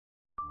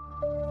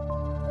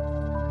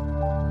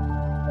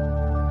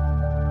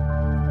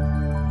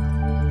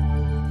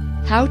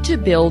How to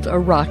Build a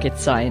Rocket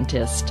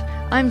Scientist.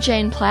 I'm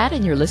Jane Platt,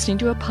 and you're listening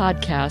to a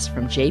podcast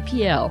from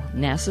JPL,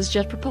 NASA's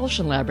Jet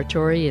Propulsion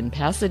Laboratory in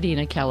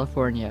Pasadena,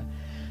 California.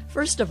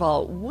 First of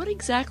all, what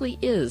exactly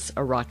is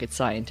a rocket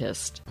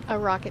scientist? A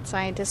rocket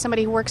scientist,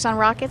 somebody who works on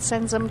rockets,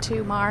 sends them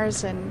to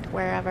Mars and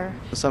wherever.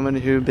 Someone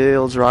who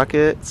builds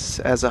rockets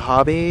as a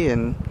hobby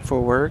and for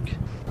work.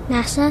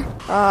 NASA?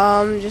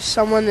 Just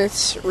someone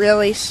that's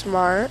really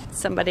smart.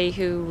 Somebody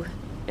who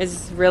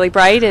is really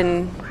bright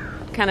and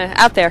kind of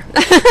out there.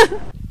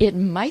 It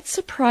might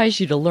surprise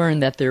you to learn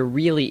that there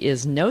really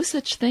is no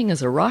such thing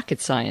as a rocket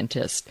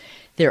scientist.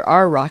 There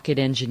are rocket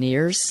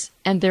engineers,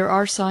 and there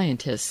are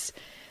scientists.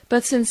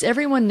 But since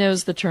everyone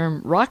knows the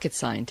term rocket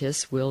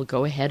scientist, we'll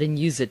go ahead and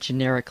use it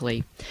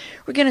generically.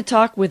 We're going to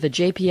talk with a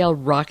JPL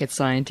rocket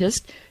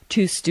scientist,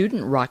 2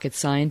 student rocket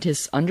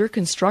scientists under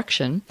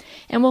construction,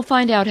 and we'll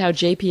find out how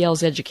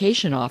JPL's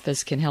education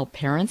office can help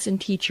parents and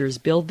teachers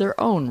build their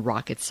own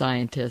rocket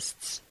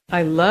scientists.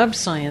 I loved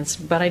science,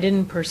 but I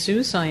didn't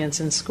pursue science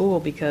in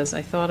school because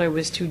I thought I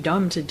was too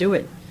dumb to do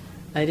it.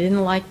 I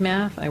didn't like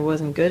math, I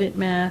wasn't good at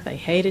math, I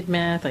hated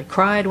math, I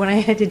cried when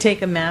I had to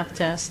take a math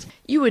test.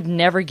 You would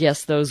never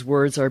guess those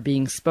words are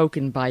being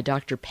spoken by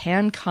Dr.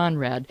 Pan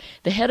Conrad,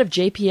 the head of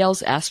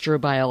JPL's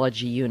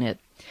astrobiology unit.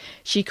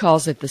 She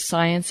calls it the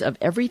science of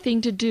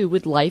everything to do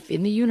with life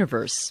in the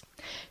universe.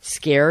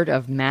 Scared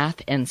of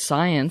math and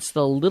science,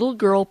 the little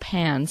girl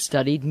Pan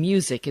studied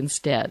music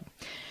instead.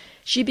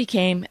 She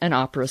became an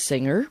opera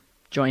singer,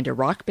 joined a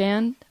rock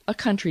band, a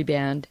country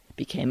band,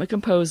 became a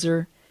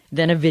composer,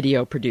 then a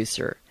video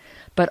producer,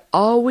 but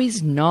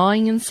always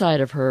gnawing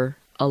inside of her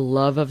a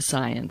love of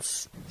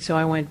science. So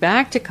I went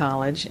back to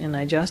college and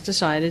I just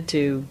decided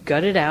to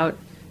gut it out,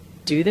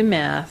 do the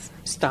math,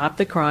 stop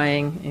the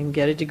crying, and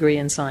get a degree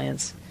in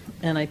science.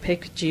 And I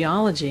picked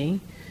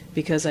geology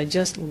because I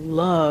just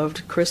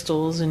loved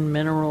crystals and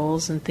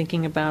minerals and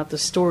thinking about the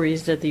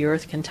stories that the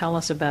Earth can tell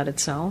us about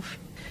itself.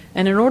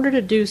 And in order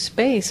to do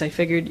space, I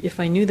figured if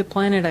I knew the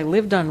planet I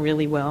lived on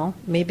really well,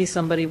 maybe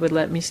somebody would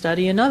let me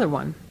study another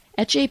one.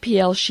 At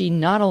JPL, she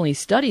not only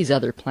studies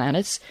other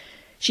planets,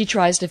 she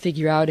tries to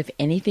figure out if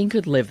anything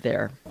could live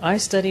there. I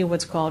study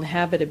what's called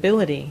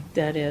habitability,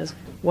 that is,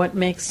 what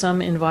makes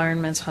some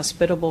environments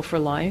hospitable for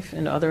life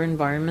and other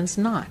environments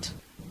not.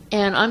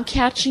 And I'm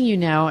catching you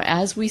now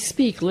as we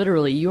speak,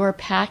 literally. You are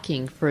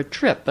packing for a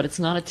trip, but it's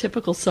not a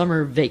typical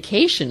summer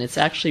vacation. It's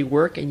actually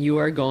work, and you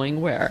are going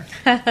where?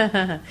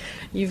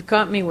 You've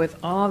caught me with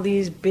all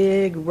these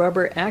big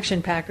rubber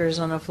action packers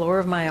on the floor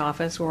of my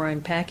office where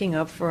I'm packing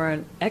up for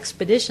an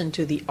expedition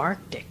to the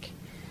Arctic.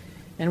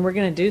 And we're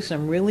going to do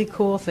some really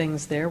cool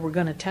things there. We're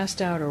going to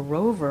test out a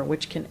rover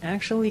which can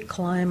actually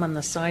climb on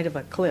the side of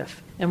a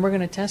cliff. And we're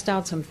going to test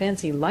out some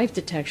fancy life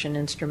detection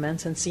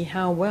instruments and see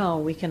how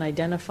well we can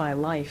identify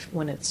life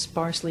when it's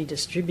sparsely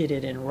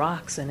distributed in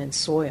rocks and in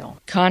soil.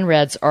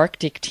 Conrad's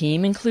Arctic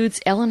team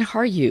includes Ellen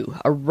Haryu,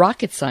 a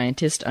rocket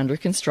scientist under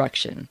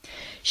construction.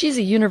 She's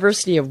a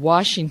University of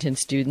Washington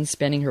student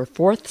spending her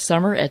 4th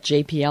summer at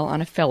JPL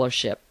on a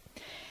fellowship.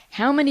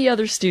 How many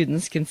other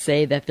students can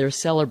say that they're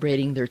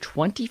celebrating their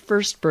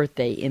 21st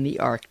birthday in the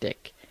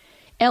Arctic?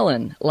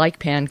 Ellen, like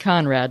Pan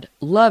Conrad,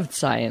 loved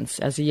science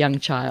as a young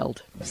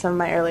child. Some of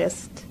my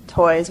earliest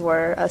toys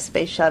were a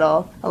space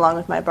shuttle along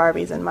with my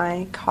Barbies and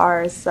my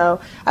cars,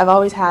 so I've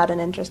always had an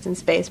interest in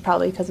space,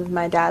 probably because of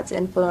my dad's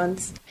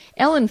influence.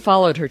 Ellen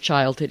followed her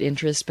childhood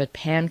interest, but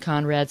Pan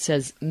Conrad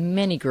says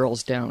many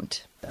girls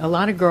don't. A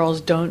lot of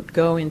girls don't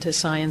go into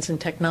science and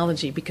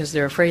technology because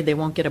they're afraid they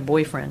won't get a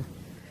boyfriend.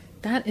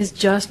 That is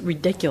just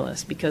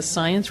ridiculous because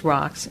science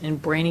rocks and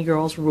brainy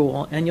girls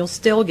rule and you'll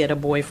still get a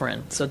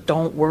boyfriend, so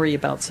don't worry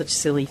about such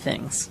silly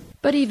things.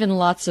 But even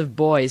lots of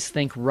boys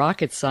think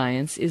rocket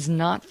science is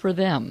not for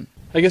them.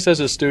 I guess as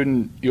a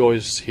student, you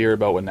always hear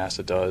about what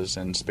NASA does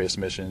and space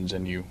missions,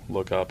 and you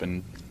look up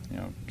and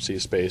see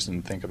space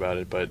and think about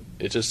it, but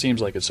it just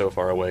seems like it's so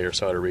far away or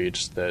so out of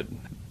reach that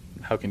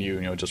how can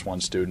you, just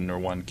one student or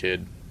one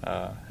kid,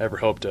 ever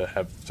hope to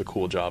have the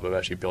cool job of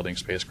actually building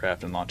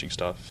spacecraft and launching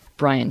stuff?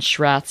 Brian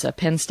Schratz, a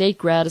Penn State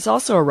grad, is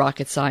also a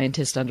rocket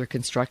scientist under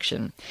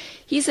construction.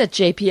 He's at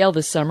JPL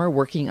this summer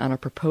working on a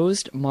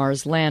proposed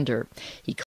Mars lander. He